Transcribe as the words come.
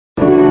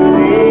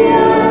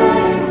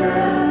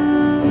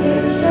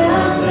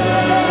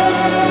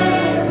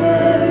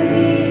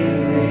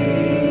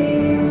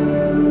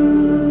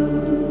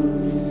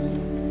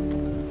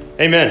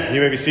Amen. You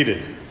may be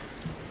seated.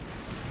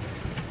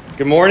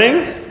 Good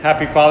morning.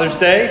 Happy Father's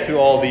Day to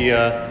all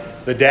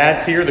the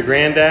dads here, the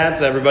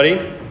granddads,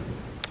 everybody.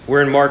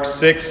 We're in Mark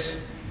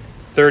 6,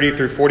 30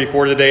 through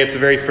 44 today. It's a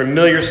very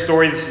familiar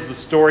story. This is the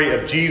story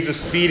of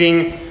Jesus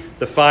feeding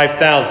the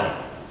 5,000.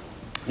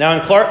 Now,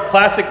 in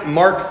classic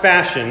Mark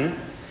fashion,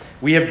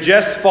 we have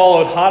just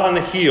followed hot on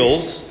the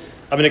heels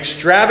of an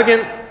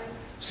extravagant,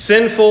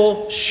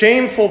 sinful,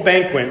 shameful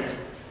banquet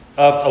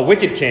of a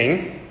wicked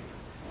king.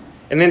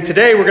 And then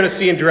today we're going to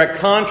see in direct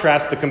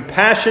contrast the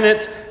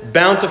compassionate,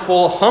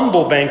 bountiful,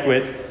 humble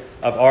banquet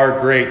of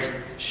our great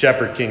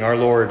shepherd king, our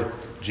Lord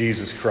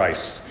Jesus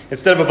Christ.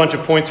 Instead of a bunch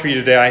of points for you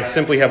today, I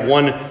simply have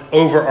one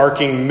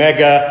overarching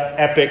mega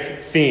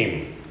epic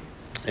theme.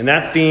 And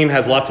that theme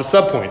has lots of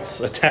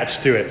subpoints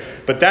attached to it.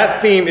 But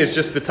that theme is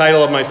just the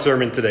title of my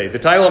sermon today. The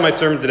title of my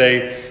sermon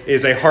today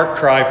is a heart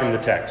cry from the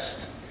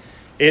text.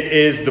 It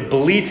is the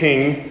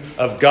bleating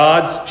of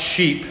God's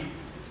sheep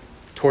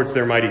towards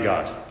their mighty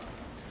God.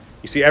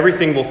 You see,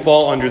 everything will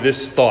fall under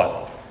this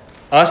thought.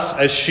 Us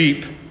as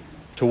sheep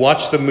to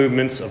watch the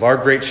movements of our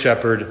great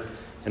shepherd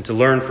and to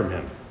learn from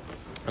him.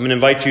 I'm going to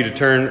invite you to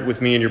turn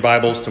with me in your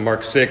Bibles to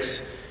Mark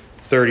 6,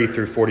 30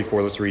 through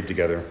 44. Let's read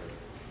together.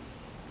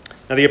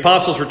 Now the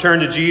apostles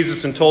returned to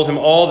Jesus and told him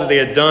all that they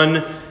had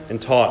done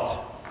and taught.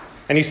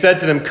 And he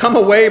said to them, "Come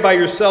away by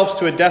yourselves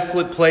to a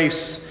desolate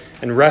place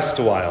and rest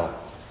a while.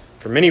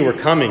 For many were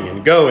coming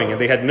and going,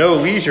 and they had no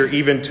leisure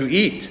even to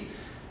eat.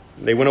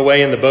 They went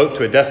away in the boat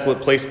to a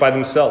desolate place by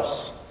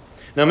themselves.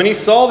 Now many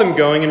saw them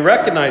going and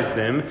recognized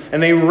them,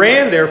 and they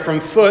ran there from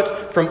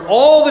foot from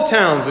all the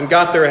towns and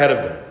got there ahead of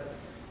them.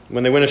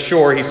 When they went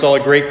ashore, he saw a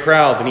great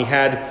crowd, and he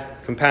had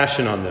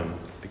compassion on them,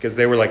 because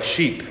they were like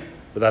sheep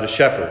without a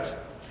shepherd.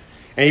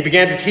 And he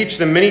began to teach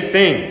them many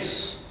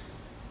things.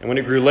 And when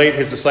it grew late,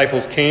 his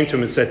disciples came to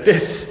him and said,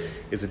 'This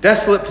is a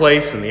desolate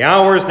place, and the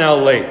hour is now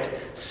late.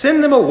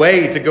 Send them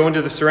away to go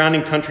into the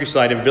surrounding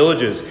countryside and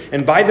villages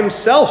and buy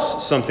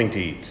themselves something to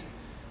eat.'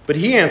 But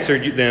he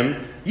answered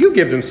them, 'You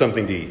give them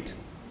something to eat.'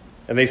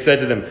 And they said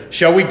to them,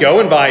 'Shall we go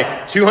and buy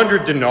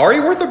 200 denarii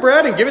worth of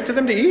bread and give it to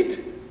them to eat?'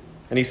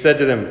 And he said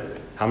to them,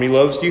 'How many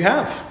loaves do you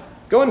have?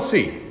 Go and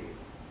see.'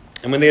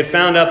 And when they had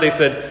found out, they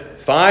said,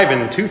 5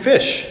 and 2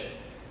 fish.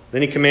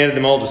 Then he commanded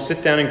them all to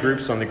sit down in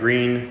groups on the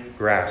green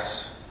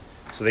grass.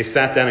 So they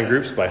sat down in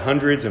groups by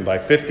hundreds and by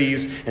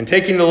 50s, and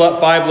taking the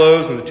 5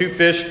 loaves and the 2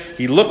 fish,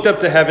 he looked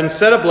up to heaven,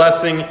 said a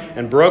blessing,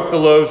 and broke the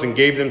loaves and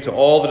gave them to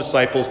all the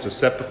disciples to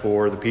set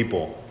before the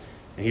people.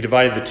 And he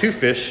divided the 2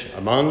 fish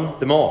among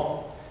them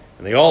all.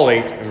 And they all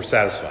ate and were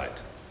satisfied.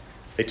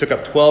 They took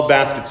up 12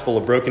 baskets full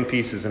of broken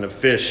pieces and of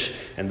fish,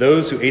 and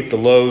those who ate the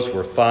loaves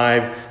were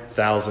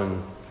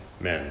 5,000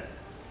 men."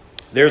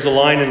 There's a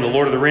line in The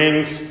Lord of the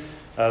Rings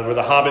where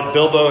the hobbit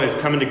Bilbo has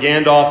come into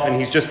Gandalf, and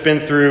he's just been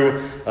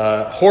through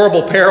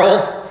horrible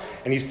peril,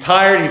 and he's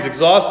tired, he's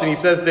exhausted, and he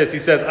says this. He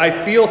says, "I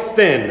feel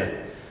thin,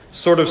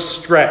 sort of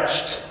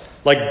stretched,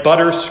 like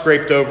butter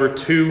scraped over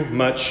too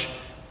much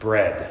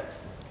bread."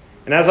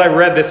 And as I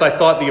read this, I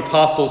thought the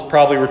apostles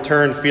probably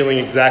returned feeling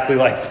exactly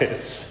like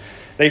this.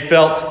 They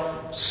felt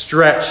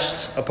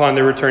stretched upon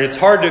their return. It's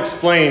hard to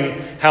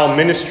explain how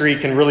ministry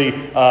can really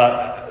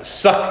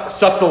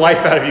suck the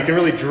life out of you, can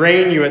really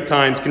drain you at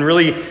times, can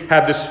really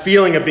have this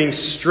feeling of being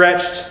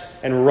stretched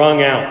and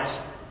wrung out.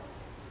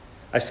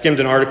 I skimmed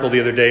an article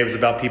the other day. It was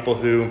about people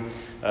who,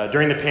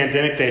 during the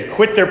pandemic, they had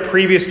quit their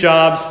previous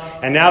jobs,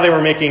 and now they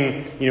were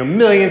making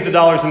millions of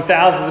dollars and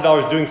thousands of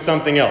dollars doing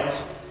something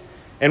else.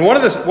 And one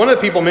of the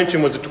people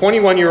mentioned was a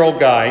 21-year-old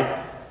guy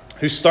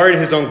who started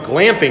his own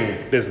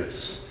glamping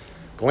business.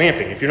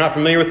 Glamping, if you're not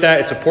familiar with that,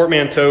 it's a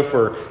portmanteau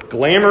for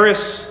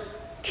glamorous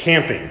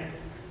camping.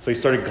 So he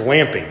started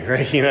glamping,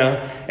 right?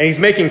 And he's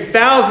making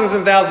thousands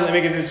and thousands, and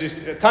making just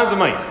tons of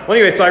money. Well,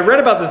 anyway, so I read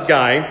about this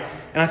guy,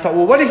 and I thought,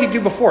 well, what did he do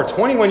before?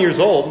 21 years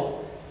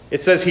old.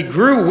 It says he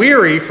grew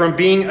weary from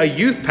being a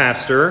youth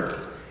pastor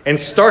and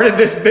started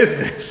this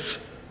business.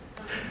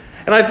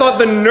 And I thought,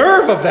 the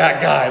nerve of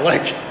that guy,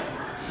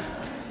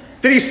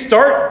 did he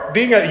start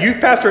being a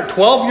youth pastor at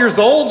 12 years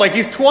old?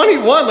 He's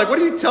 21. What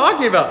are you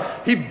talking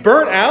about? He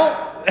burnt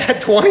out at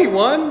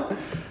 21?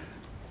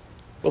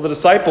 Well, the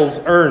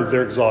disciples earned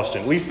their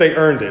exhaustion. At least they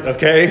earned it,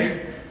 okay?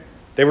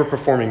 They were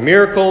performing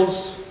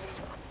miracles.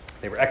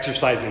 They were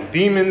exorcising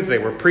demons. They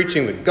were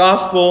preaching the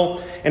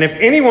gospel. And if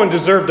anyone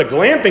deserved a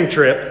glamping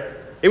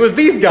trip, it was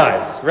these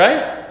guys,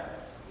 right?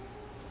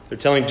 They're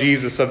telling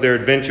Jesus of their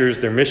adventures,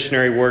 their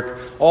missionary work.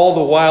 All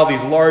the while,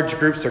 these large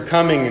groups are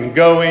coming and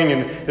going,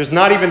 and there's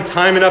not even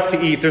time enough to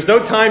eat. There's no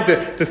time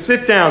to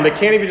sit down. They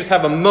can't even just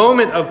have a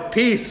moment of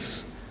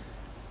peace.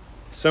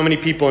 So many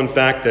people, in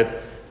fact,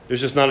 that there's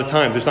just not a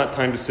time. There's not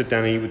time to sit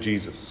down and eat with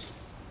Jesus.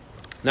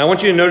 Now, I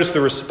want you to notice the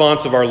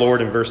response of our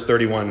Lord in verse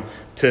 31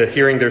 to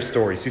hearing their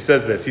stories. He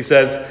says this. He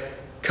says,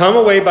 "Come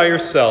away by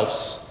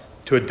yourselves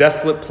to a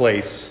desolate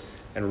place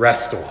and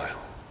rest a while."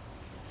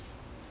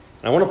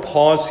 And I want to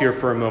pause here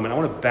for a moment. I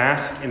want to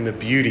bask in the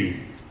beauty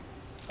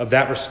of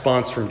that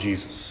response from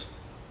Jesus.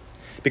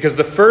 Because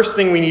the first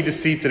thing we need to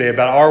see today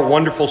about our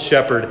wonderful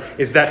shepherd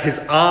is that his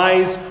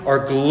eyes are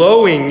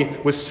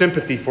glowing with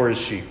sympathy for his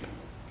sheep.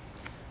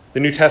 The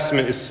New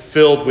Testament is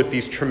filled with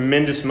these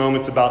tremendous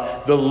moments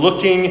about the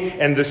looking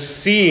and the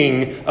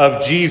seeing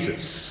of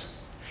Jesus.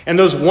 And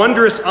those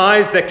wondrous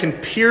eyes that can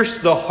pierce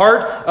the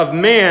heart of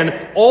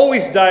man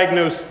always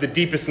diagnose the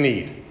deepest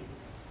need.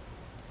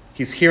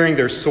 He's hearing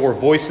their sore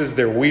voices.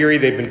 They're weary.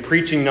 They've been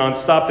preaching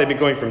nonstop. They've been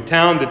going from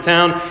town to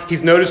town.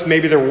 He's noticed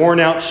maybe their worn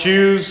out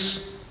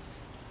shoes,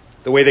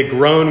 the way they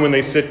groan when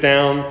they sit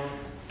down.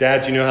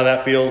 Dads, you know how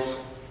that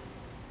feels?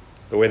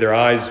 The way their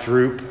eyes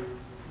droop.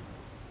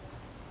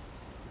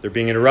 They're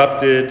being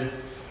interrupted.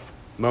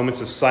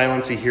 Moments of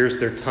silence. He hears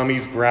their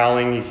tummies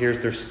growling. He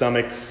hears their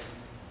stomachs.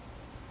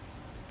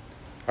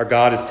 Our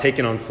God has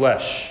taken on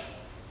flesh.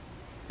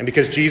 And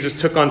because Jesus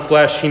took on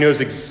flesh, he knows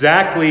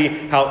exactly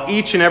how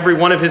each and every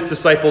one of his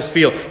disciples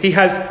feel. He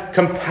has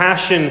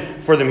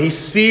compassion for them. He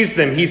sees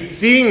them. He's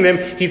seeing them.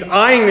 He's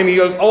eyeing them. He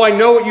goes, "Oh, I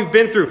know what you've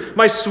been through.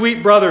 My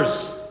sweet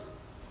brothers,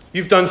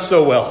 you've done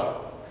so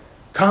well.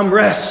 Come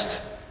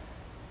rest.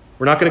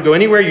 We're not going to go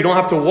anywhere. You don't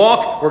have to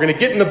walk. We're going to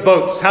get in the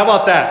boats. How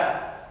about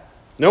that?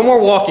 No more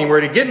walking. We're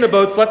going to get in the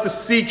boats. Let the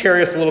sea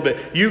carry us a little bit.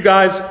 You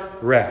guys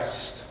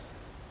rest."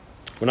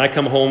 When I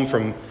come home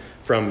from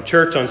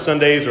church on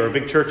Sundays or a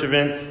big church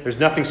event, there's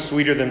nothing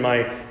sweeter than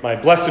my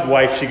blessed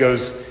wife. She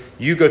goes,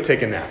 "You go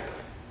take a nap.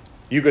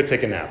 You go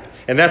take a nap."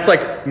 And that's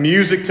like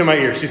music to my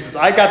ears. She says,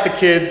 "I got the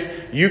kids.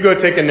 You go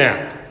take a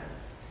nap."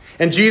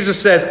 And Jesus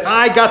says,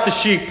 "I got the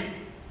sheep.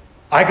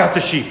 I got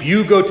the sheep.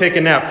 You go take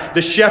a nap."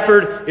 The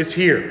shepherd is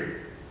here.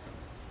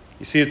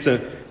 You see, it's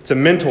a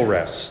mental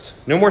rest.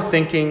 No more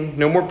thinking,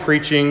 no more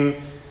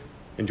preaching.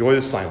 Enjoy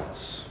the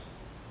silence.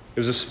 It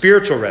was a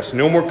spiritual rest.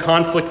 No more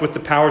conflict with the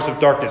powers of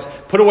darkness.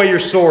 Put away your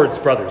swords,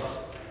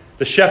 brothers.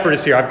 The shepherd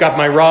is here. I've got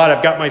my rod.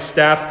 I've got my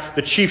staff.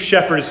 The chief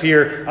shepherd is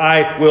here.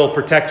 I will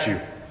protect you.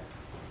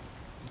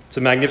 It's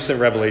a magnificent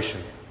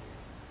revelation.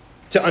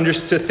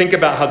 To think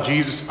about how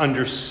Jesus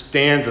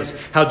understands us,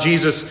 how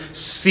Jesus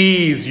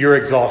sees your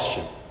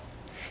exhaustion.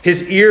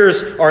 His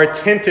ears are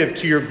attentive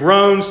to your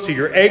groans, to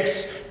your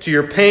aches, to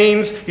your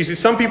pains. You see,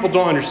 some people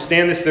don't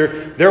understand this.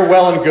 They're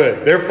well and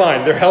good. They're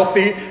fine. They're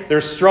healthy.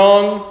 They're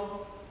strong.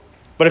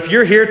 But if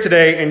you're here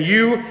today and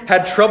you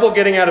had trouble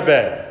getting out of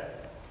bed,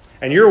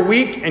 and you're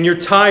weak and you're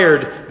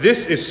tired,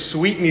 this is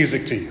sweet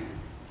music to you.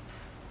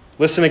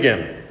 Listen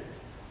again.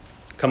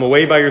 Come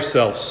away by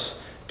yourselves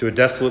to a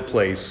desolate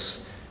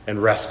place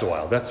and rest a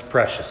while. That's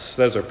precious.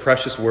 Those are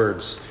precious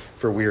words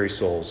for weary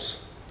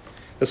souls.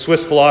 The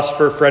Swiss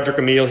philosopher Frederick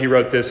Emile, he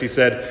wrote this. He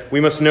said, "We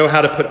must know how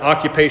to put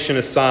occupation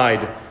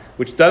aside,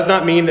 which does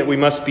not mean that we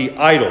must be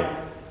idle.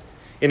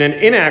 In an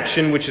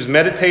inaction which is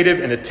meditative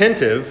and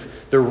attentive,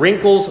 the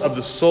wrinkles of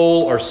the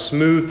soul are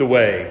smoothed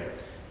away.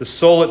 The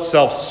soul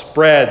itself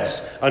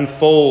spreads,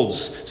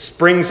 unfolds,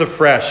 springs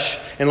afresh,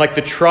 and like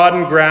the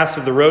trodden grass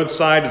of the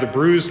roadside or the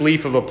bruised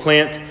leaf of a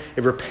plant,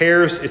 it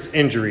repairs its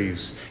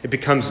injuries. It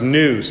becomes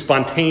new,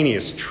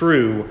 spontaneous,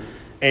 true,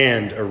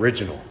 and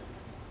original."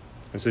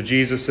 And so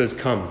Jesus says,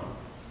 come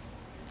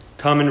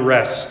and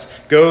rest.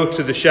 Go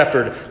to the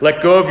shepherd. Let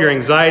go of your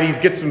anxieties.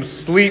 Get some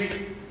sleep.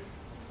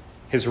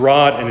 His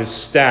rod and his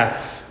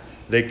staff,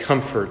 they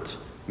comfort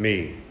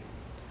me.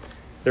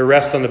 Their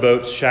rest on the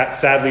boat,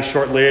 sadly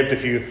short-lived.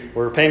 If you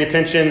were paying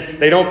attention,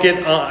 they don't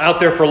get out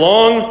there for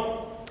long.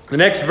 The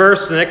next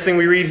thing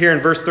we read here in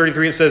verse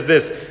 33, it says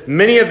this: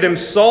 "Many of them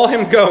saw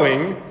him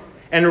going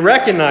and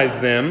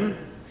recognized them,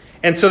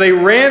 and so they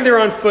ran there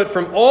on foot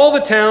from all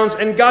the towns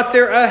and got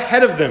there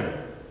ahead of them."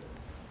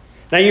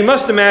 Now you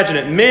must imagine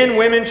it. Men,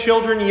 women,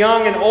 children,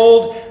 young and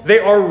old, they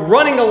are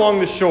running along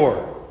the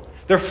shore.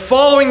 They're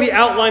following the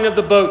outline of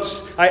the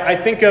boats. I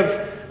think of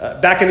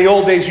back in the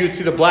old days, you would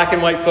see the black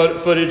and white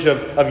footage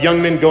of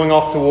young men going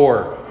off to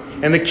war.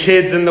 And the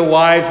kids and the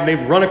wives, and they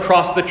run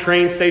across the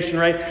train station,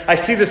 right? I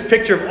see this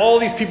picture of all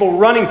these people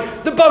running.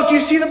 The boat, do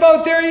you see the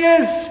boat? There he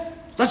is.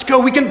 Let's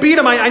go. We can beat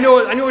him. I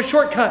know a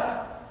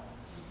shortcut.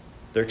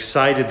 They're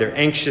excited. They're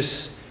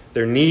anxious.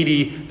 They're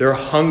needy. They're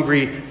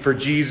hungry for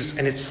Jesus.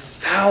 And it's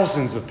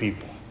thousands of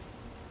people.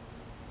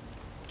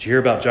 Did you hear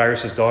about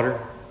Jairus' daughter?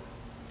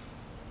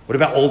 What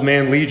about Old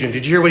Man Legion?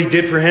 Did you hear what he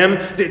did for him?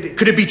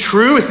 Could it be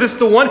true? Is this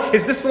the one?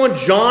 Is this the one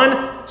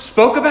John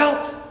spoke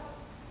about?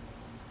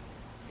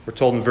 We're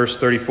told in verse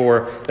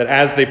 34 that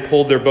as they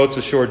pulled their boats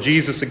ashore,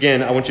 Jesus,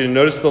 again, I want you to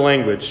notice the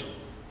language,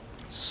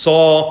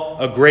 saw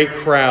a great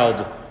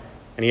crowd,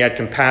 and he had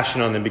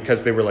compassion on them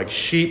because they were like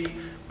sheep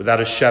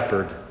without a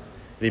shepherd,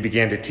 and he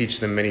began to teach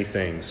them many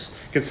things.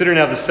 Consider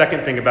now the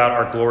second thing about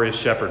our glorious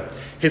shepherd.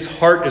 His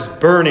heart is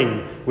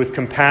burning with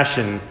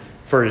compassion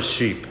for his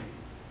sheep.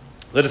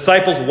 The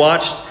disciples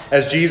watched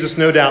as Jesus,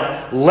 no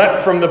doubt, leapt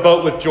from the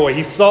boat with joy.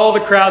 He saw the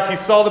crowds. He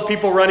saw the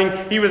people running.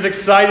 He was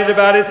excited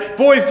about it.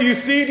 "Boys, do you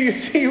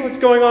see what's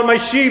going on? My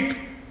sheep.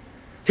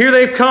 Here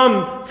they've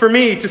come for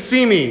me, to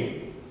see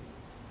me."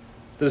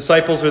 The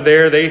disciples are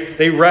there.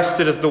 They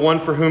rested as the one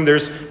for whom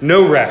there's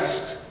no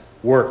rest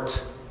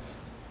worked.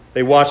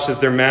 They watched as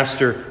their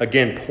master,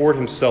 again, poured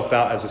himself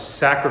out as a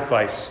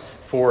sacrifice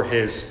for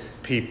his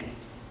people.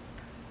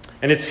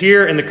 And it's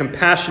here in the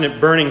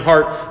compassionate, burning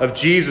heart of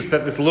Jesus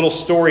that this little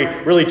story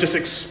really just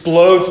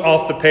explodes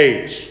off the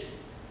page.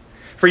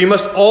 For you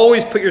must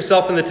always put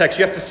yourself in the text.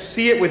 You have to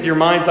see it with your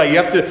mind's eye. You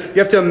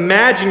have to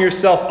imagine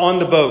yourself on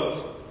the boat.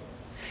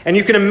 And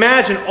you can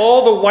imagine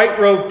all the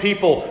white-robed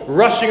people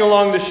rushing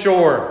along the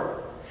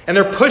shore. And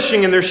they're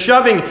pushing and they're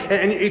shoving.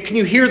 And can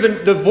you hear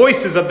the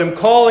voices of them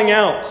calling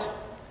out?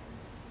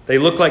 They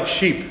look like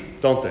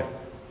sheep, don't they?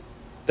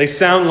 They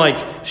sound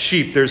like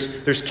sheep.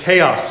 There's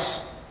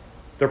chaos.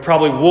 There are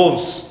probably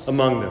wolves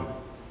among them.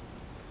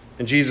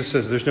 And Jesus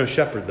says, there's no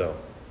shepherd, though.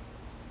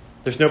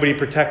 There's nobody to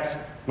protect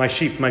my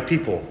sheep, my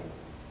people.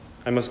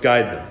 I must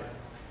guide them.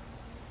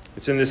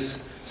 It's in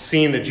this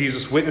scene that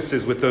Jesus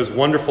witnesses with those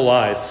wonderful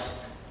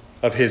eyes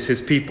of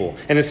his people.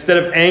 And instead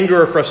of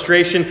anger or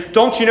frustration,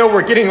 don't you know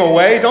we're getting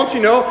away? Don't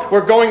you know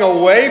we're going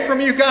away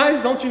from you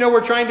guys? Don't you know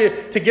we're trying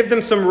to give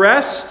them some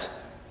rest?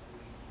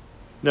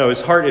 No,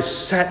 his heart is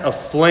set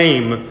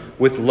aflame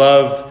with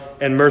love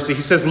and mercy.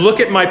 He says, look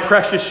at my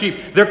precious sheep.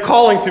 They're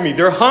calling to me.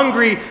 They're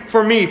hungry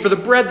for me, for the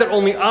bread that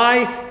only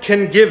I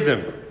can give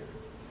them.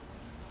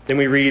 Then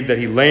we read that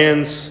he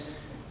lands,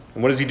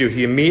 and what does he do?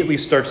 He immediately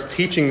starts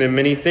teaching them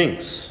many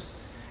things.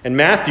 And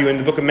Matthew, in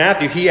the book of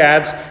Matthew, he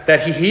adds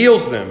that he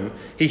heals them.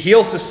 He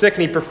heals the sick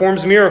and he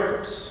performs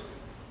miracles.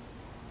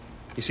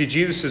 You see,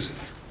 Jesus'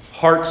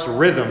 heart's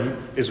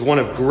rhythm is one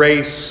of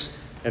grace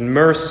and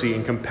mercy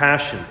and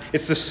compassion.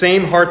 It's the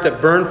same heart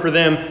that burned for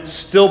them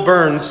still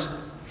burns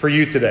for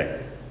you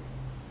today.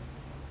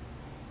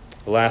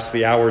 Alas,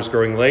 the hour is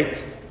growing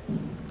late.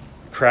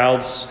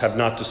 Crowds have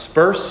not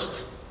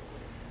dispersed.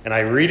 And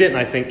I read it and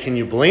I think, can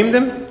you blame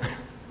them?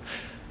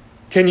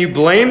 Can you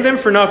blame them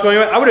for not going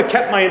away? I would have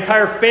kept my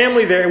entire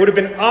family there. It would have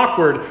been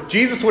awkward.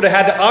 Jesus would have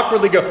had to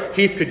awkwardly go,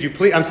 Heath, could you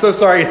please? I'm so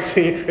sorry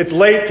it's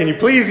late. Can you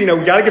please, we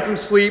got to get some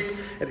sleep.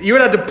 You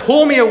would have to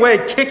pull me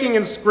away, kicking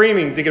and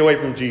screaming to get away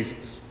from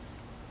Jesus.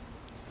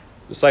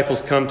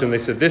 Disciples come to him. They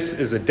said, this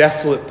is a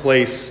desolate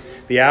place.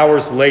 The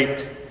hour's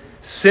late.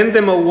 Send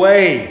them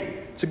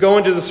away to go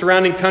into the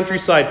surrounding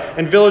countryside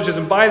and villages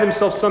and buy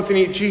themselves something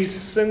to eat.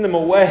 Jesus, send them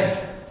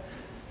away.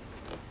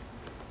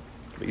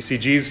 But you see,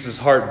 Jesus'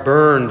 heart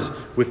burned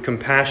with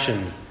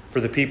compassion for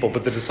the people,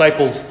 but the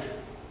disciples'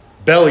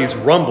 bellies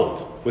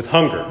rumbled with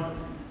hunger.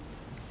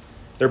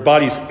 Their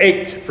bodies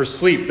ached for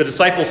sleep. The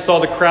disciples saw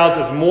the crowds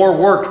as more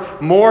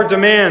work, more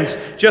demands,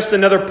 just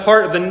another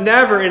part of the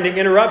never-ending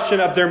interruption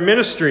of their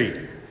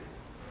ministry.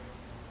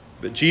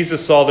 But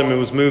Jesus saw them and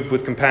was moved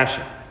with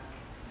compassion.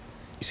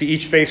 You see,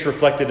 each face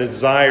reflected a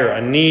desire,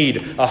 a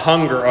need, a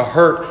hunger, a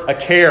hurt, a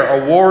care,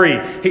 a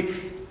worry.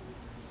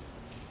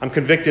 I'm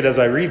convicted as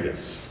I read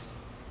this,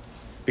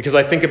 because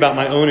I think about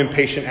my own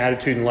impatient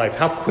attitude in life.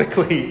 How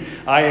quickly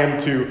I am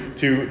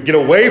to get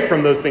away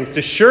from those things,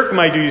 to shirk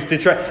my duties, to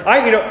try.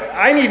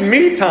 I need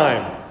me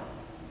time.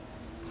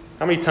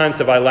 How many times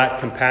have I lacked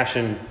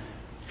compassion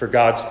for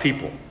God's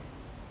people?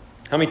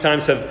 How many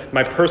times have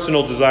my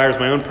personal desires,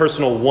 my own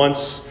personal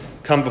wants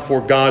come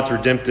before God's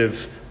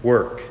redemptive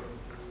work?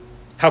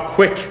 How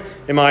quick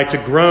am I to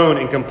groan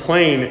and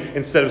complain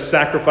instead of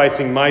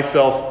sacrificing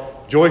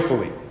myself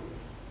joyfully?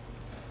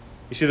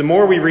 You see, the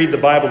more we read the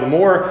Bible, the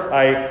more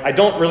I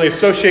don't really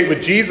associate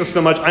with Jesus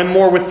so much. I'm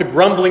more with the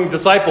grumbling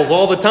disciples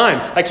all the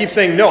time. I keep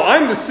saying, no,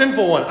 I'm the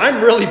sinful one.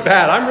 I'm really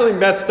bad. I'm really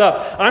messed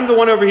up. I'm the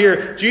one over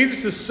here.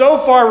 Jesus is so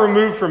far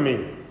removed from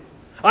me.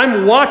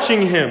 I'm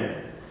watching him,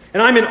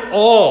 and I'm in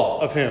awe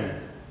of him.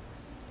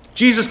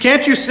 Jesus,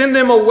 can't you send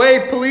them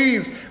away,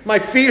 please? My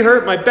feet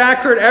hurt. My back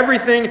hurt.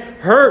 Everything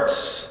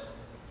hurts.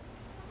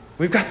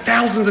 We've got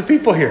thousands of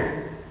people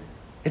here.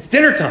 It's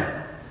dinner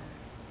time.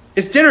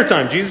 It's dinner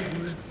time,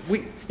 Jesus.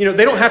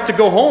 They don't have to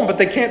go home, but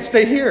they can't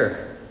stay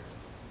here.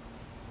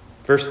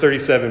 Verse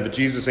 37, but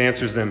Jesus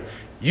answers them,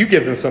 you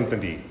give them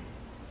something to eat.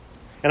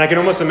 And I can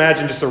almost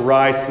imagine just a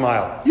wry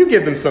smile. You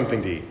give them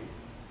something to eat.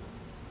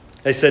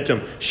 They said to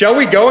him, shall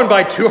we go and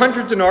buy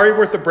 200 denarii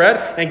worth of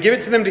bread and give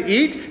it to them to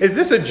eat? Is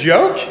this a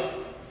joke?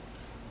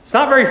 It's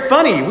not very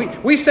funny.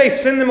 We say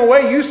send them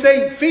away. You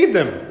say feed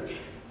them.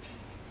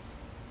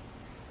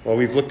 Well,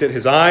 we've looked at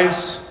his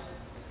eyes.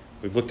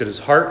 We've looked at his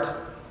heart.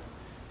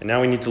 And now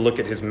we need to look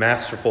at his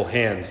masterful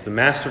hands, the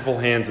masterful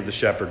hands of the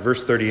shepherd.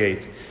 Verse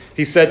 38,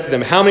 he said to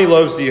them, how many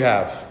loaves do you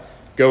have?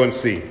 Go and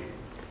see.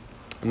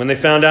 And when they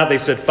found out, they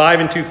said, 5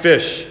 and 2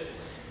 fish.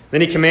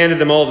 Then he commanded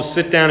them all to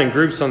sit down in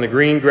groups on the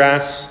green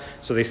grass.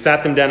 So they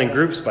sat them down in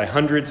groups by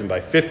hundreds and by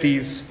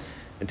 50s.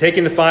 And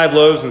taking the 5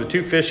 loaves and the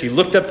 2 fish, he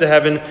looked up to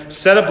heaven,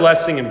 said a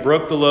blessing, and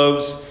broke the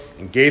loaves,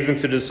 and gave them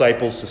to the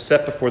disciples to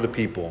set before the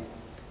people.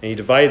 And he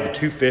divided the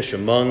 2 fish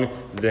among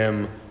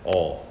them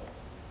all.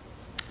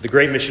 The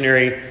great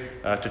missionary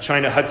to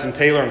China, Hudson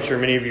Taylor, I'm sure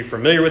many of you are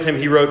familiar with him.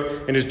 He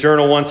wrote in his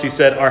journal once, he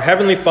said, our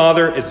Heavenly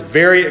Father is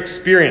very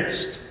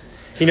experienced.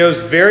 He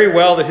knows very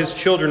well that his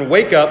children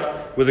wake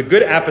up with a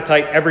good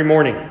appetite every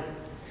morning.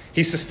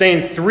 He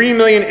sustained 3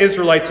 million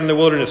Israelites in the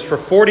wilderness for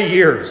 40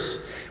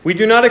 years. We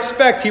do not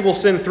expect he will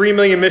send 3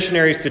 million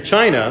missionaries to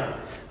China,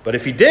 but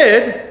if he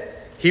did,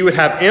 he would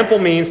have ample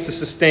means to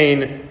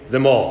sustain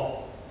them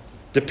all.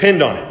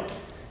 Depend on it.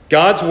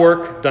 God's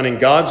work done in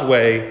God's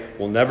way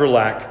will never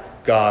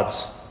lack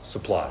God's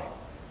supply.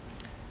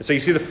 And so you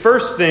see, the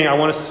first thing I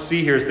want us to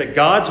see here is that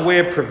God's way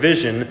of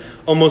provision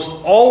almost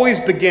always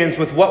begins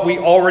with what we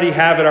already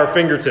have at our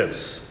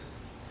fingertips.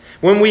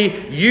 When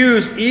we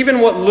use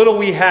even what little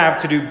we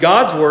have to do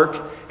God's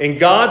work in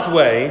God's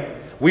way,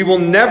 we will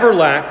never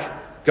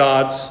lack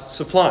God's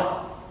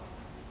supply.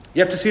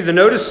 You have to see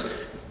notice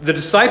the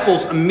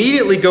disciples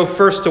immediately go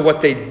first to what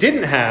they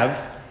didn't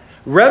have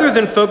rather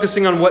than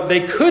focusing on what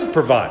they could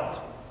provide.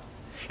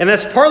 And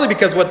that's partly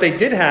because what they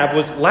did have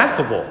was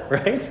laughable,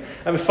 right?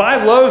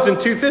 5 loaves and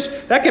 2 fish,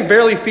 that can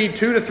barely feed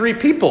 2 to 3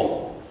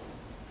 people.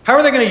 How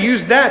are they going to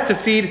use that to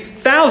feed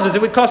thousands?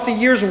 It would cost a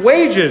year's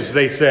wages,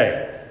 they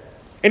say.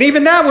 And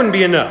even that wouldn't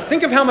be enough.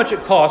 Think of how much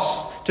it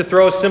costs to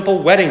throw a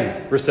simple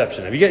wedding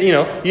reception.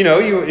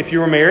 If you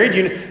were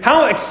married,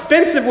 how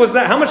expensive was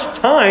that? How much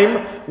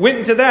time went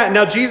into that?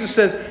 Now Jesus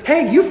says,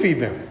 hey, you feed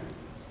them.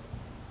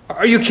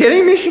 Are you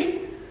kidding me?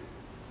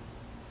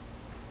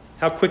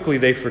 How quickly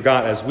they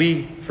forgot, as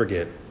we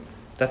forget,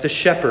 that the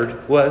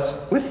shepherd was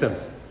with them.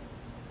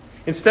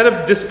 Instead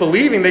of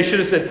disbelieving, they should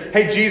have said,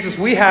 hey, Jesus,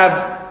 we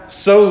have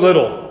so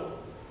little,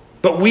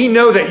 but we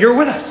know that you're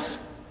with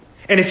us.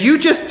 And if you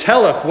just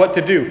tell us what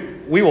to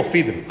do, we will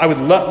feed them.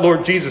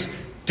 Lord Jesus,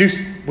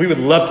 we would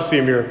love to see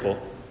a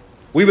miracle.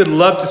 We would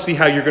love to see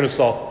how you're going to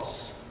solve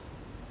this.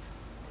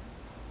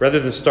 Rather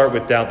than start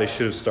with doubt, they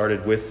should have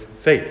started with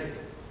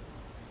faith.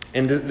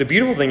 And the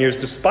beautiful thing here is,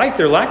 despite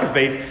their lack of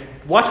faith,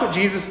 watch what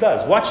Jesus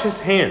does. Watch his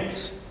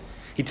hands.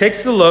 He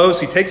takes the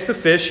loaves, he takes the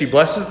fish, he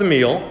blesses the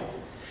meal,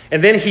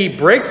 and then he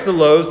breaks the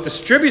loaves,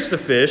 distributes the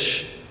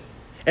fish,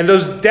 and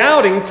those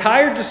doubting,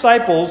 tired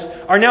disciples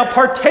are now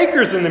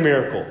partakers in the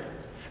miracle.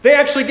 They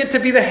actually get to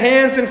be the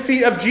hands and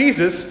feet of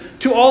Jesus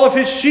to all of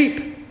his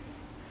sheep.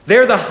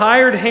 They're the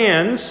hired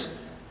hands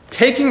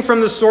taking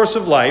from the source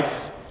of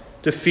life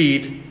to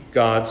feed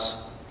God's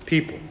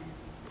people.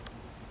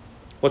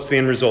 What's the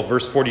end result?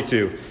 Verse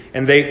 42.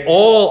 And they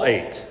all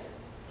ate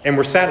and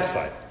were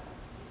satisfied.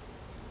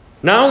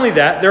 Not only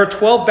that, there are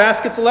 12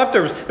 baskets of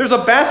leftovers. There's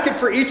a basket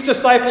for each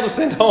disciple to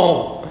send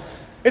home.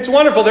 It's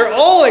wonderful. They're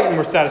all ate and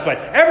were satisfied.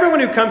 Everyone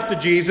who comes to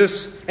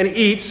Jesus and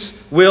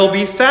eats will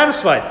be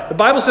satisfied. The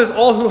Bible says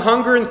all who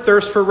hunger and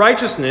thirst for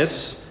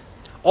righteousness,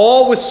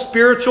 all with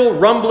spiritual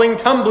rumbling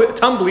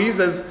tumblies,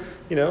 as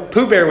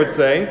Pooh Bear would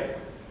say,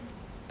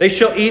 they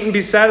shall eat and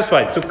be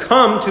satisfied. So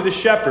come to the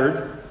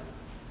shepherd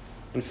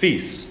and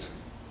feast.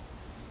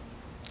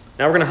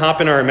 Now we're going to hop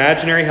in our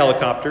imaginary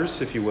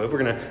helicopters, if you would. We're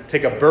going to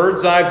take a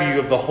bird's eye view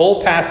of the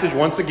whole passage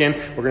once again.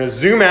 We're going to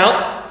zoom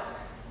out,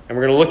 and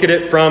we're going to look at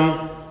it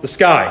from the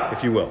sky,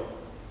 if you will.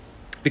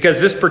 Because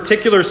this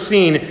particular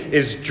scene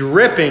is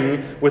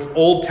dripping with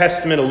Old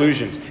Testament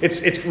allusions.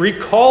 It's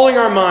recalling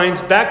our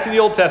minds back to the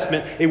Old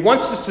Testament. It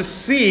wants us to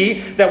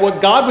see that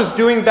what God was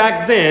doing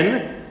back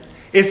then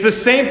is the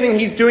same thing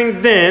he's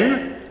doing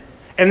then,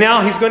 and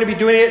now he's going to be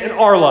doing it in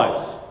our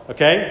lives.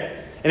 Okay?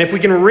 And if we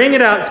can wring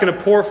it out, it's going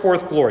to pour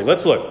forth glory.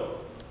 Let's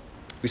look.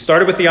 We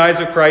started with the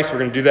eyes of Christ. We're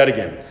going to do that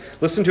again.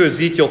 Listen to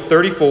Ezekiel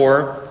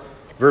 34,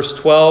 verse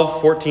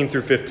 12, 14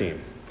 through 15.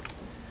 It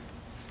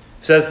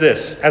says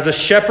this, as a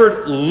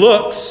shepherd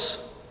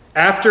looks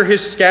after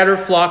his scattered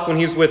flock when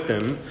he's with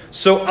them,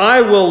 so I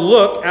will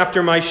look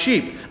after my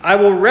sheep. I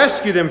will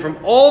rescue them from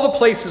all the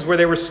places where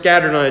they were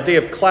scattered on a day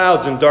of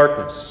clouds and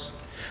darkness.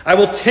 I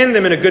will tend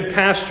them in a good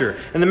pasture,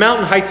 and the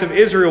mountain heights of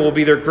Israel will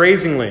be their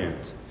grazing land.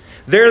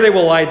 There they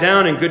will lie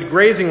down in good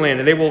grazing land,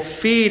 and they will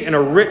feed in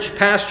a rich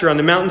pasture on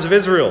the mountains of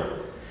Israel.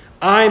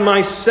 I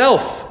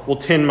myself will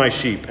tend my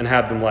sheep and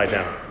have them lie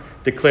down,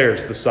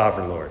 declares the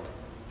sovereign Lord.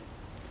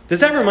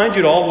 Does that remind you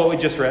at all of what we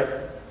just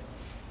read?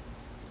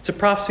 It's a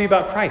prophecy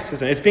about Christ,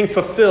 isn't it? It's being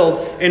fulfilled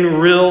in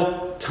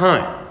real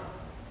time.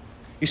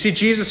 You see,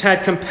 Jesus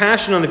had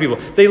compassion on the people.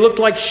 They looked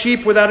like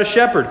sheep without a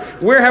shepherd.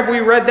 Where have we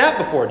read that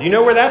before? Do you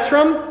know where that's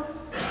from?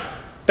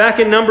 Back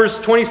in Numbers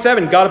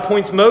 27, God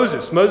appoints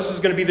Moses. Moses is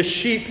going to be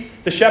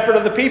the shepherd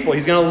of the people.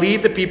 He's going to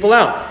lead the people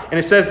out. And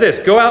it says this,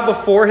 go out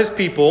before his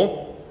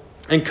people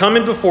and come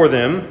in before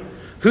them.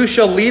 Who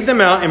shall lead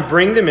them out and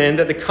bring them in,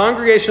 that the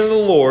congregation of the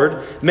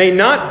Lord may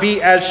not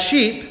be as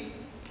sheep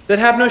that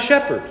have no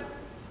shepherd.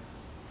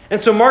 And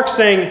so Mark's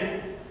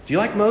saying, do you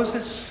like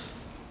Moses?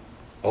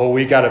 Oh,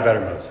 we got a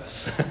better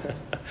Moses.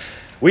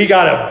 We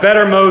got a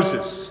better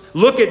Moses.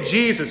 Look at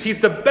Jesus.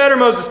 He's the better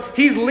Moses.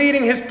 He's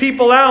leading his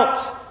people out,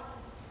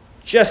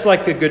 just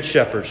like a good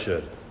shepherd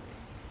should.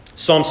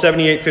 Psalm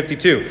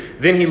 78:52.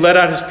 Then he led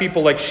out his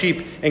people like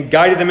sheep and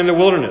guided them in the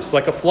wilderness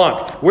like a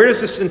flock. Where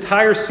does this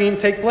entire scene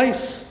take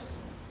place?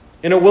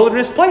 In a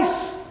wilderness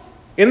place.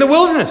 In the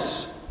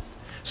wilderness.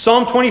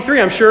 Psalm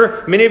 23, I'm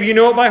sure many of you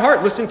know it by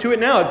heart. Listen to it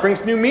now. It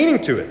brings new meaning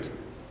to it.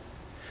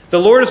 The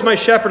Lord is my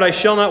shepherd, I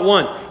shall not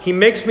want. He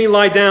makes me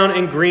lie down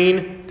in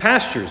green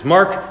pastures.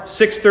 Mark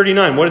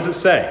 6:39. What does it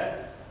say?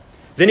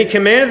 Then he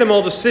commanded them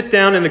all to sit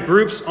down in the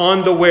groups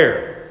on the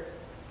where?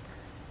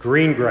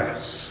 Green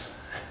grass.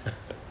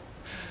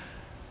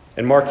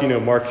 And Mark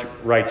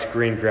writes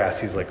green grass.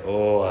 He's like,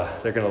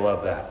 they're going to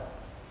love that.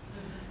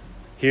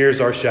 Here's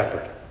our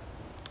shepherd.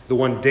 the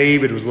one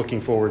David was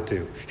looking forward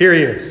to. Here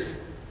he is,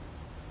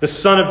 the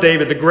son of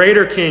David, the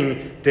greater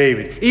King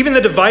David. Even the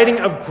dividing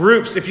of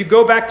groups, if you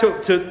go back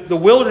to the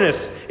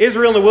wilderness,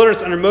 Israel in the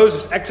wilderness under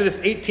Moses, Exodus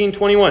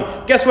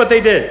 18:21, guess what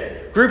they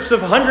did? Groups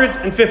of hundreds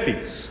and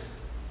fifties.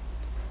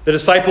 The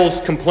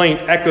disciples'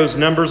 complaint echoes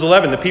Numbers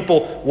 11. The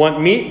people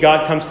want meat.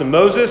 God comes to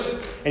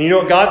Moses, and you know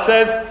what God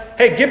says?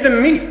 Hey, give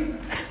them meat.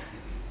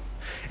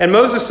 And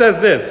Moses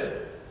says this,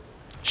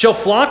 shall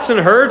flocks and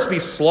herds be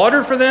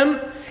slaughtered for them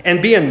and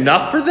be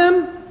enough for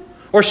them?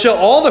 Or shall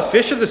all the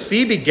fish of the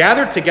sea be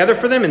gathered together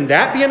for them and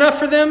that be enough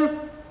for them?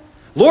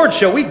 Lord,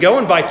 shall we go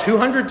and buy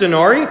 200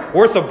 denarii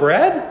worth of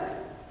bread?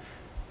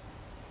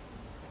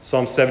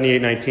 Psalm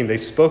 78:19, they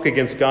spoke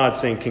against God,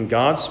 saying, can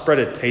God spread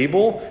a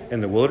table in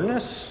the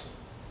wilderness?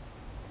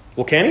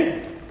 Well, can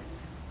he?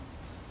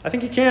 I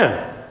think he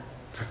can.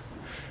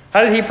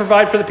 How did he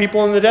provide for the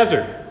people in the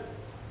desert?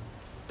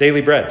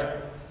 Daily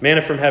bread,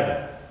 manna from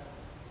heaven.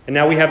 And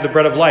now we have the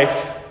bread of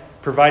life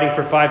providing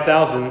for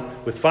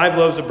 5,000 with 5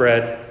 loaves of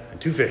bread and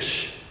 2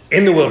 fish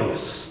in the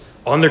wilderness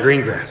on the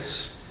green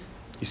grass.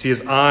 You see,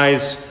 his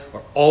eyes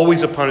are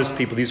always upon his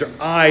people. These are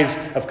eyes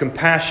of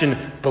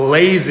compassion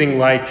blazing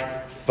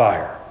like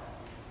fire.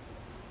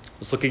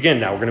 Let's look again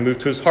now. We're going to move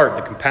to his heart,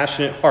 the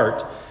compassionate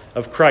heart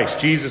of Christ.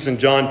 Jesus in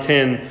John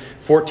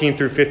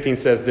 10:14-15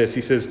 says this.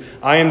 He says,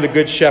 I am the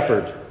good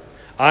shepherd.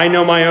 I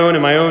know my own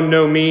and my own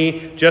know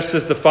me, just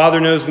as the Father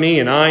knows me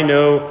and I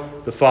know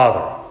the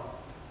Father.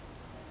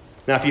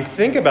 Now, if you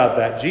think about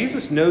that,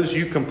 Jesus knows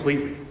you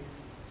completely.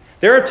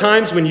 There are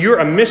times when you're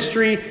a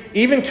mystery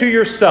even to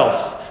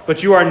yourself,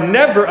 but you are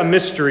never a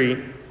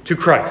mystery to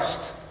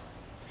Christ.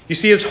 You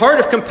see, his heart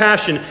of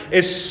compassion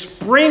is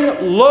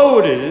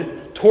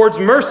spring-loaded towards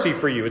mercy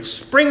for you. It's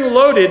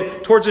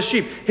spring-loaded towards the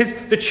sheep.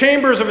 The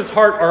chambers of his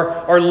heart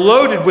are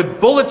loaded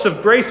with bullets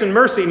of grace and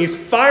mercy, and he's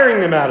firing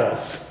them at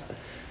us.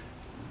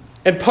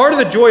 And part of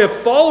the joy of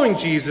following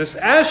Jesus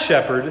as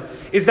shepherd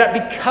is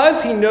that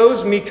because he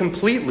knows me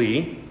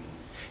completely,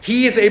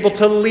 he is able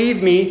to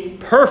lead me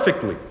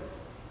perfectly.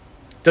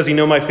 Does he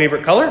know my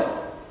favorite color?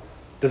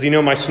 Does he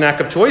know my snack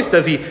of choice?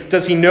 Does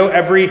he know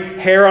every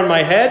hair on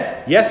my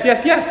head? Yes,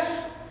 yes,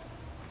 yes.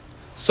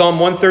 Psalm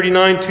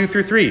 139,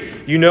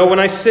 2-3. You know when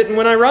I sit and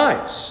when I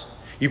rise.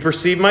 You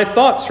perceive my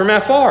thoughts from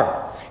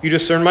afar. You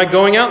discern my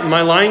going out and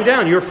my lying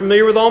down. You are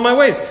familiar with all my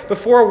ways.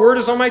 Before a word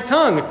is on my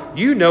tongue,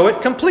 you know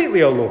it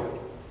completely, O Lord.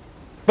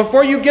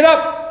 Before you get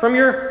up from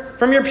your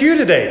pew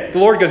today, the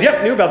Lord goes,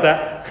 yep, knew about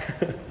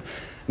that.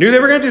 Knew they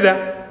were going to do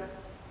that.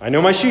 I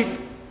know my sheep.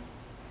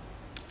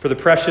 For the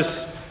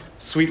precious,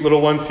 sweet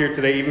little ones here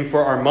today, even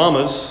for our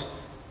mamas,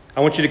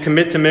 I want you to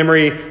commit to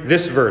memory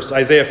this verse,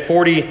 Isaiah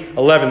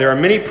 40:11. There are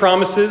many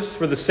promises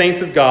for the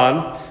saints of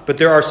God, but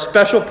there are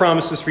special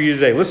promises for you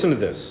today. Listen to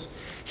this.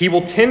 He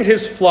will tend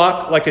his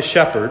flock like a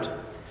shepherd.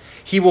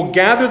 He will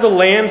gather the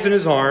lambs in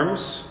his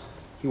arms.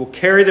 He will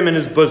carry them in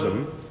his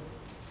bosom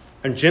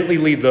and gently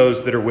lead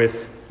those that are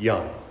with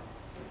young.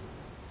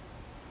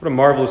 What a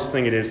marvelous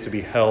thing it is to be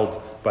held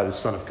by the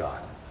Son of God.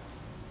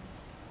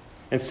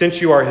 And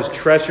since you are his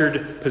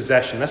treasured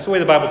possession, that's the way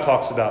the Bible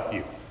talks about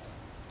you.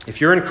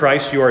 If you're in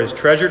Christ, you are his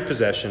treasured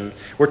possession.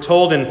 We're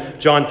told in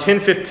John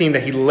 10:15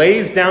 that he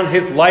lays down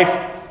his life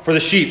for the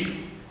sheep,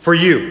 for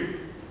you.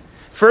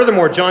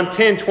 Furthermore, John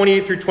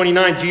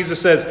 10:28-29, Jesus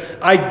says,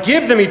 I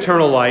give them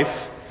eternal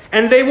life,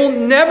 and they will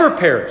never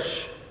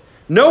perish.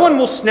 No one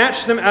will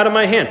snatch them out of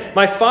my hand.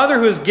 My Father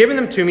who has given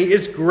them to me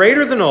is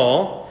greater than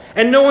all,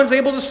 and no one's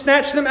able to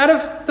snatch them out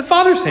of the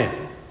Father's hand.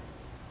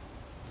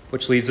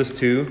 Which leads us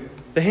to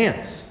the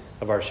hands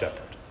of our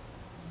shepherd.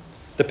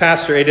 The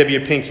pastor,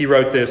 A.W. Pink, he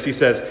wrote this. He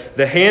says,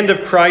 the hand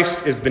of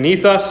Christ is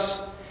beneath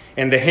us,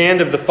 and the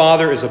hand of the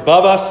Father is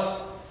above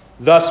us.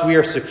 Thus we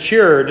are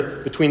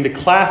secured between the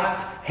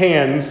clasped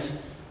hands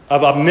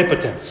of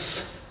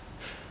omnipotence.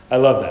 I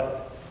love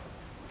that.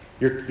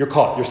 You're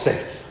caught. You're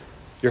safe.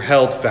 You're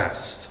held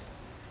fast.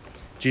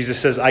 Jesus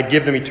says, I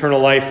give them eternal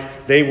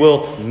life. They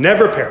will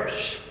never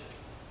perish.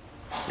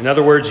 In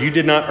other words, you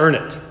did not earn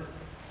it.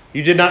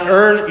 You did not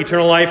earn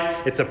eternal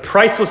life. It's a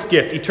priceless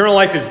gift. Eternal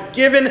life is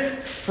given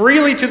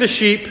freely to the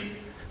sheep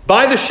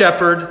by the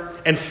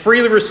shepherd and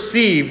freely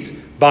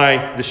received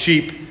by the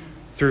sheep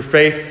through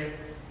faith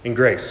and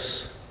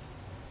grace.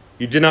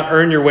 You did not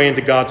earn your way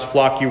into God's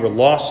flock. You were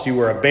lost. You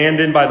were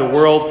abandoned by the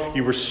world.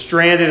 You were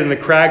stranded in the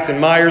crags and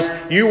mires.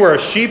 You were a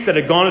sheep that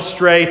had gone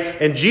astray.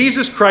 And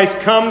Jesus Christ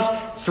comes,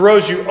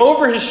 throws you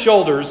over his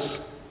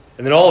shoulders,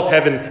 and then all of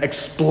heaven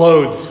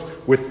explodes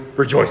with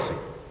rejoicing.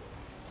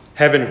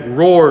 Heaven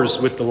roars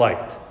with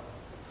delight.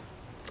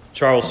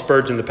 Charles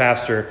Spurgeon, the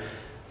pastor,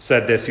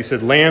 said this. He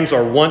said, lambs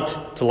are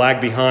wont to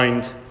lag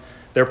behind.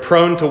 They're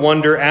prone to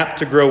wander, apt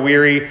to grow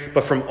weary.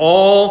 But from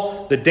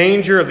all the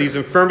danger of these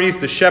infirmities,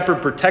 the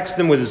shepherd protects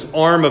them with his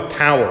arm of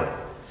power.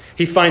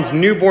 He finds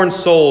newborn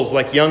souls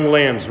like young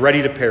lambs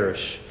ready to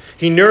perish.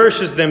 He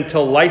nourishes them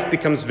till life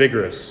becomes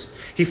vigorous.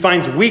 He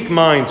finds weak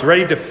minds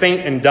ready to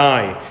faint and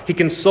die. He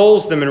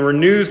consoles them and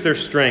renews their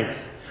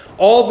strength.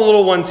 All the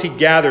little ones he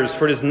gathers,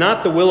 for it is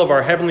not the will of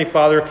our Heavenly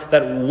Father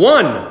that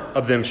one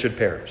of them should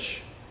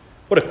perish,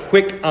 What a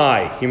quick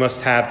eye he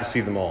must have to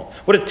see them all.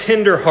 What a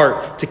tender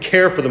heart to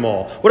care for them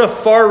all. What a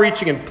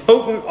far-reaching and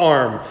potent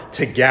arm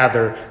to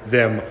gather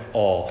them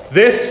all.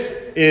 This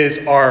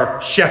is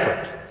our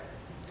shepherd.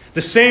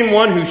 The same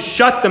one who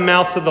shut the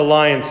mouths of the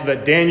lions so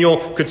that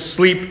Daniel could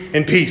sleep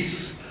in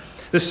peace.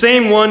 The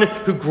same one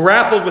who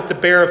grappled with the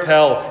bear of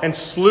hell and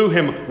slew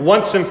him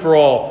once and for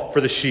all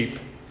for the sheep.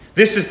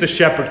 This is the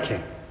shepherd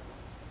king.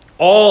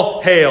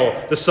 All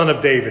hail the Son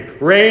of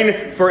David.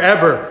 Reign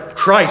forever,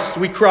 Christ.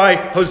 We cry,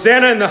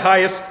 Hosanna in the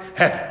highest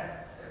heaven.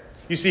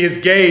 You see, his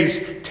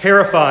gaze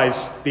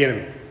terrifies the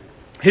enemy.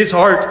 His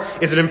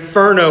heart is an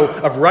inferno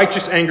of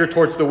righteous anger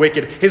towards the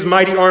wicked. His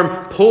mighty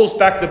arm pulls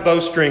back the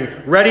bowstring,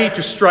 ready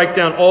to strike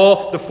down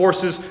all the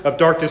forces of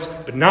darkness,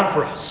 but not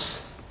for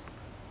us.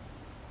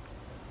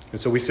 And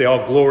so we say,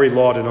 all glory,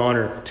 laud, and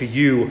honor to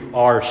you,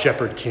 our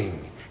shepherd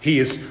king. He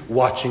is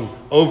watching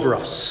over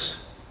us.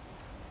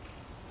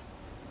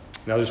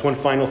 Now, there's one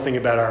final thing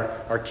about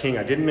our king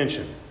I didn't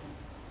mention.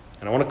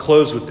 And I want to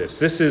close with this.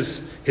 This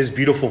is his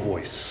beautiful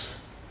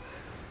voice.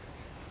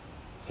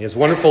 He has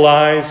wonderful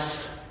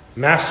eyes,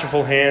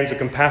 masterful hands, a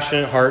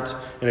compassionate heart,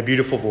 and a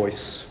beautiful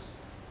voice.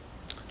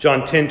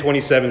 John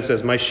 10:27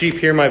 says, my sheep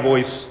hear my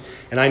voice,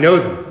 and I know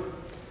them,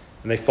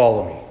 and they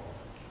follow me.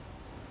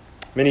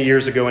 Many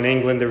years ago in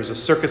England, there was a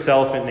circus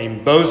elephant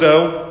named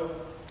Bozo.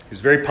 He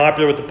was very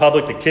popular with the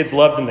public. The kids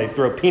loved him. They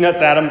throw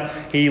peanuts at him.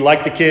 He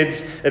liked the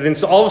kids. And then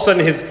so all of a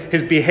sudden,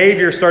 his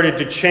behavior started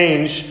to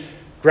change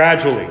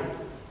gradually.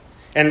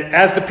 And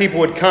as the people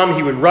would come,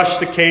 he would rush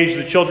the cage.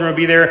 The children would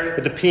be there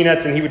with the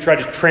peanuts, and he would try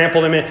to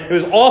trample them in. It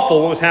was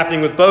awful what was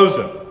happening with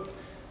Bozo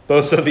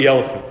the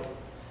elephant.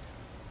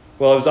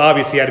 Well, it was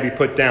obvious he had to be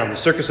put down. The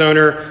circus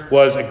owner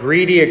was a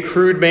greedy, a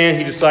crude man.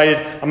 He decided,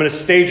 I'm going to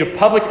stage a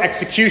public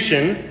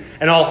execution,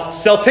 and I'll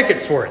sell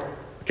tickets for it.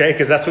 Okay,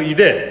 because that's what you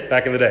did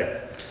back in the day.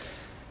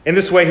 In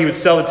this way, he would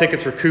sell the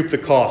tickets, recoup the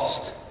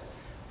cost.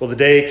 Well, the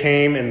day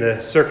came, and the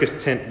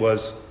circus tent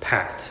was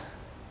packed.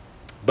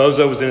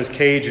 Bozo was in his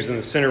cage, he was in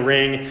the center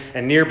ring,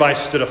 and nearby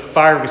stood a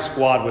firing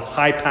squad with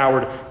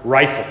high-powered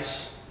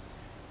rifles.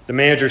 The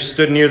manager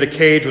stood near the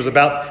cage, was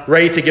about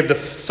ready to give the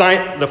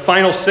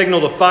final signal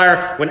to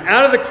fire, when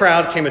out of the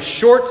crowd came a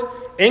short,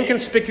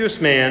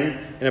 inconspicuous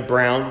man in a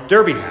brown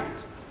derby hat.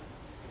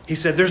 He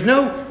said, there's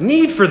no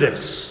need for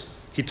this,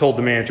 he told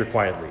the manager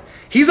quietly.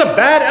 He's a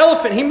bad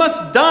elephant. He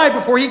must die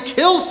before he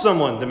kills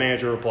someone, the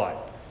manager replied.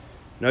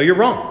 No, you're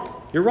wrong.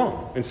 You're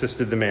wrong,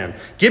 insisted the man.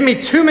 Give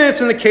me 2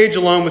 minutes in the cage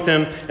alone with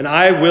him, and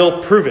I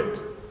will prove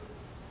it.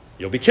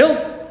 You'll be killed,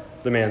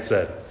 the man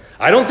said.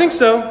 I don't think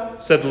so,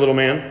 said the little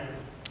man.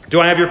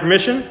 Do I have your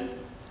permission?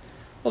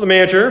 Well, the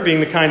manager, being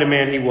the kind of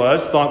man he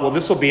was, thought, well,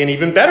 this will be an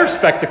even better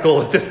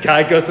spectacle if this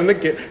guy goes in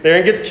there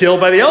and gets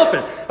killed by the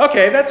elephant.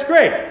 Okay, that's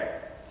great.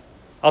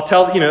 I'll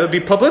tell, it'll be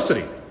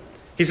publicity.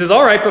 He says,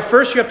 all right, but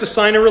first you have to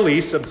sign a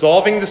release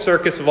absolving the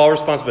circus of all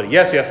responsibility.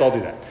 Yes, I'll do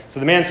that. So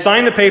the man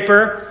signed the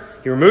paper,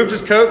 he removed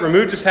his coat,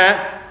 removed his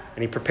hat,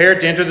 and he prepared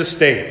to enter the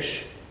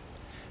stage.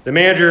 The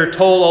manager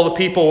told all the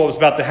people what was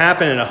about to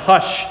happen, and a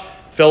hush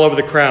fell over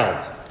the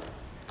crowd.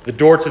 The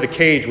door to the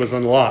cage was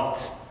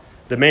unlocked.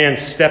 The man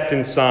stepped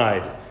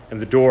inside,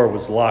 and the door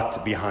was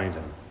locked behind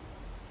him.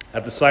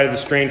 At the sight of the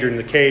stranger in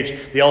the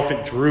cage, the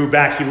elephant drew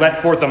back. He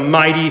let forth a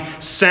mighty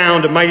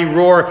sound, a mighty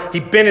roar.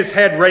 He bent his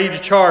head, ready to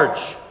charge.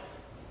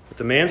 But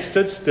the man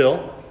stood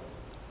still,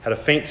 had a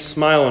faint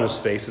smile on his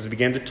face as he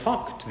began to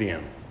talk to the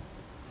animal.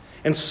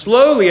 And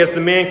slowly, as the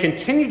man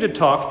continued to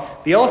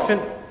talk, the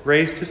elephant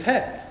raised his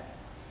head.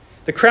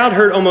 The crowd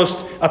heard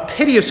almost a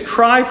piteous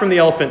cry from the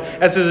elephant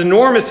as his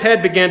enormous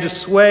head began to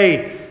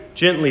sway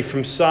gently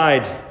from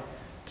side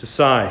to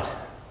side.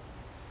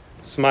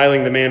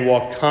 Smiling, the man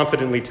walked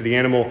confidently to the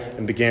animal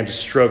and began to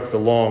stroke the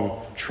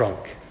long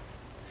trunk.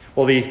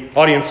 Well, the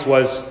audience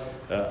was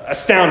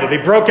astounded.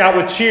 They broke out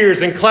with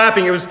cheers and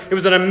clapping. It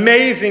was an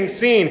amazing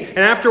scene. And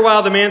after a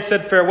while, the man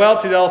said farewell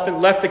to the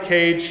elephant, left the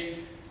cage.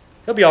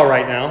 He'll be all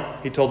right now,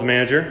 he told the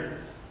manager.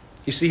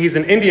 You see, he's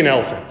an Indian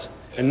elephant,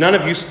 and none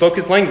of you spoke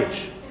his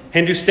language,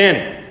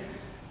 Hindustani.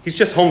 He's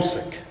just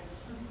homesick.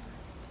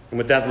 And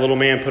with that, the little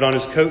man put on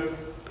his coat,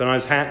 put on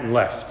his hat, and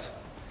left.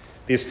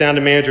 The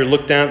astounded manager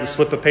looked down at the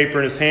slip of paper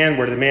in his hand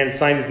where the man had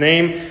signed his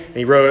name, and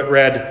he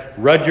read,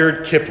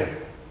 Rudyard Kipling.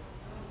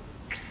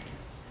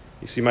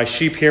 You see, my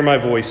sheep hear my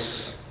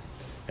voice,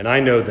 and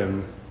I know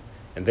them,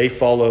 and they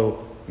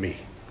follow me.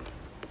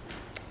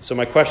 So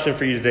my question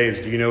for you today is,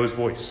 do you know his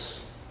voice?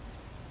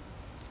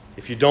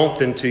 If you don't,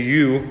 then to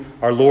you,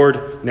 our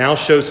Lord now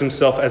shows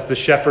himself as the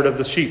shepherd of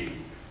the sheep,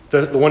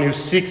 the one who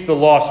seeks the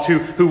lost,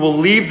 who will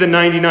leave the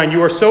 99.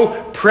 You are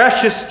so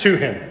precious to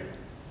him.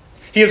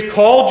 He has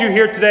called you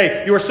here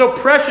today. You are so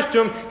precious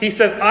to him. He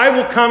says, I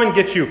will come and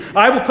get you.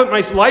 I will put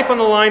my life on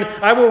the line.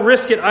 I will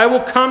risk it. I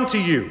will come to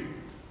you.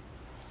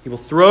 He will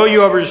throw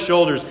you over his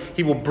shoulders.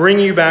 He will bring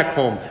you back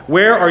home.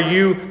 Where are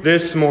you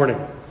this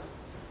morning?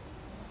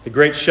 The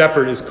great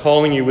shepherd is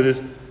calling you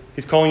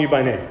he's calling you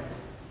by name.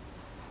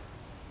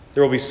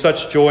 There will be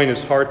such joy in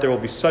his heart. There will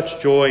be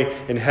such joy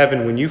in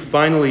heaven when you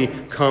finally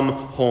come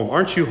home.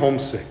 Aren't you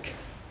homesick?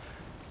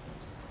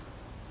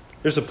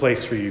 There's a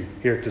place for you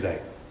here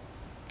today.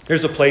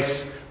 There's a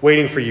place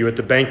waiting for you at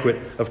the banquet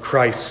of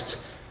Christ.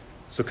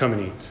 So come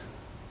and eat.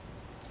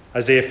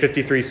 Isaiah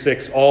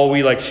 53:6, all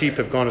we like sheep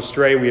have gone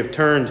astray. We have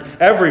turned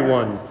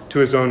everyone to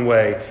his own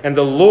way. And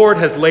the Lord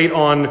has laid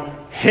on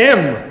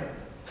him.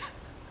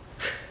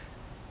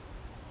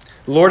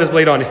 The Lord has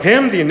laid on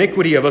him the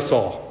iniquity of us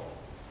all.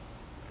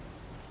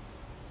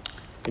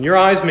 And your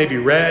eyes may be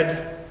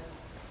red.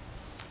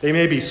 They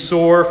may be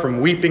sore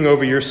from weeping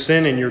over your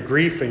sin and your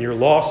grief and your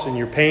loss and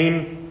your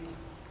pain.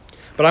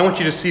 But I want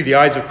you to see the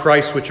eyes of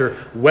Christ, which are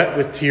wet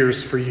with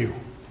tears for you.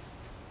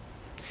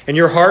 And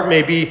your heart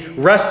may be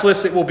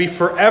restless. It will be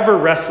forever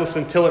restless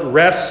until it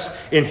rests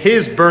in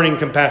his burning,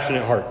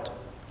 compassionate heart.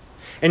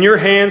 And your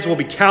hands will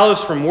be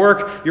calloused from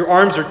work. Your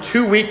arms are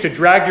too weak to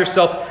drag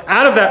yourself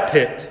out of that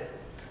pit.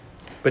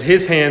 But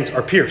his hands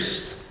are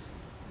pierced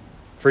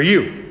for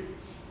you.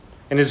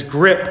 And his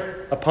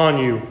grip upon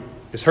you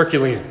is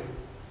Herculean.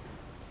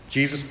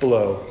 Jesus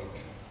below,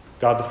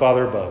 God the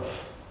Father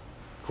above,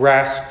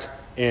 grasped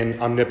in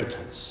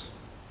omnipotence.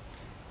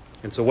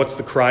 And so what's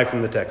the cry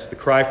from the text? The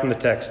cry from the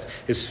text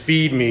is,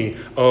 feed me,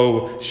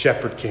 O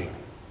Shepherd King.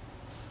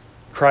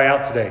 Cry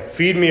out today,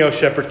 feed me, O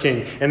Shepherd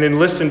King, and then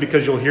listen,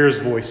 because you'll hear his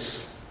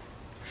voice.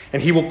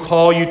 And he will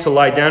call you to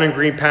lie down in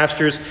green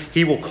pastures.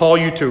 He will call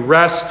you to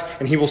rest,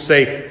 and he will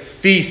say,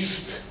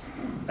 feast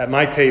at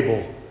my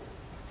table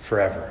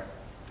forever.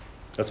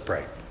 Let's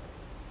pray.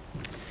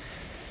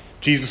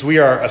 Jesus, we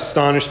are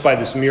astonished by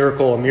this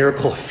miracle, a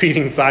miracle of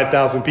feeding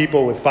 5,000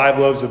 people with 5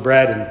 loaves of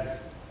bread and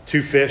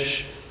 2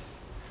 fish.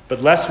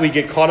 But lest we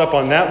get caught up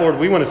on that, Lord,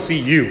 we want to see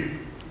you.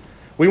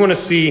 We want to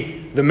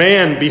see the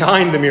man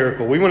behind the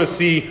miracle. We want to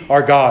see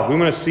our God. We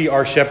want to see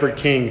our Shepherd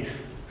King,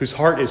 whose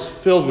heart is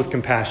filled with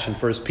compassion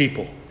for his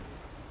people.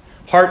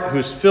 Heart who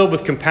is filled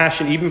with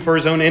compassion even for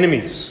his own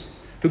enemies,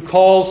 who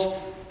calls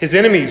his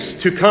enemies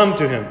to come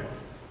to him,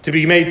 to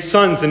be made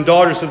sons and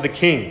daughters of the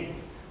King,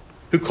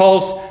 who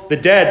calls the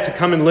dead to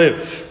come and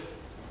live.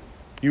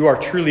 You are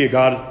truly a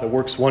God that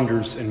works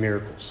wonders and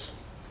miracles.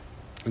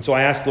 And so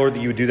I ask, Lord, that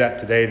you would do that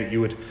today, that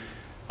you would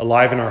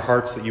aliven our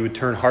hearts, that you would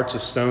turn hearts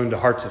of stone to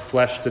hearts of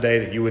flesh today,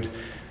 that you would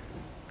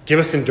give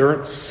us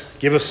endurance,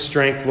 give us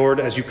strength,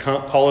 Lord, as you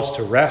call us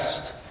to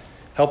rest.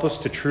 Help us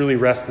to truly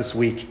rest this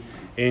week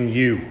in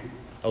you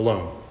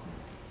alone.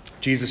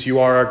 Jesus, you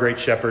are our great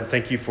shepherd.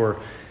 Thank you for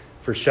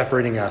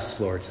shepherding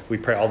us, Lord. We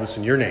pray all this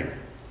in your name.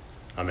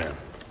 Amen.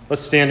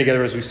 Let's stand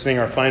together as we sing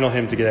our final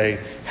hymn today,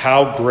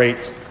 How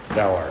Great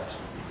Thou Art.